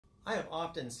I have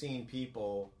often seen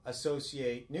people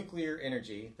associate nuclear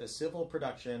energy, the civil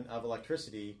production of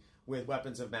electricity, with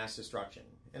weapons of mass destruction.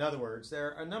 In other words, there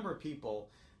are a number of people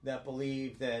that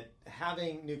believe that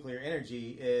having nuclear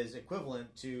energy is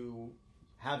equivalent to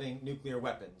having nuclear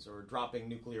weapons or dropping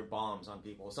nuclear bombs on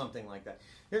people, something like that.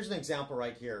 Here's an example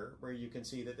right here where you can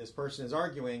see that this person is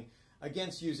arguing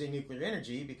against using nuclear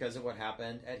energy because of what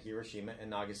happened at Hiroshima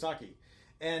and Nagasaki.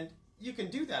 And you can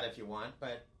do that if you want,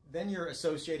 but then you're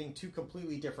associating two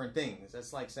completely different things.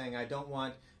 That's like saying I don't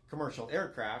want commercial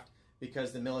aircraft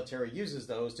because the military uses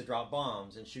those to drop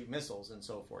bombs and shoot missiles and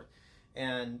so forth.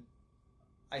 And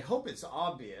I hope it's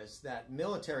obvious that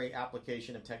military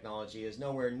application of technology is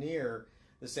nowhere near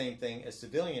the same thing as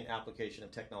civilian application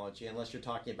of technology, unless you're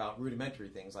talking about rudimentary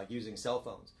things like using cell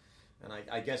phones. And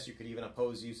I guess you could even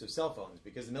oppose use of cell phones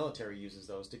because the military uses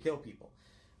those to kill people.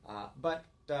 But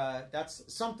that's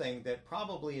something that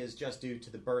probably is just due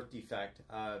to the birth defect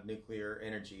of nuclear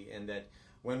energy, and that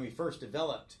when we first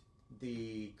developed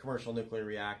the commercial nuclear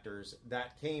reactors,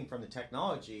 that came from the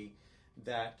technology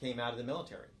that came out of the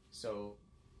military. So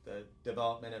the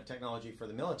development of technology for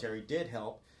the military did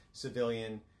help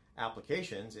civilian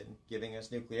applications in giving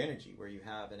us nuclear energy, where you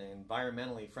have an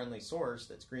environmentally friendly source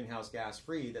that's greenhouse gas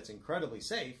free, that's incredibly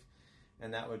safe,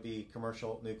 and that would be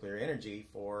commercial nuclear energy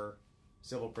for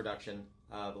civil production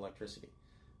of electricity.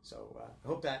 So I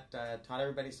hope that taught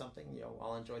everybody something.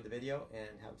 I'll enjoy the video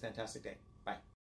and have a fantastic day.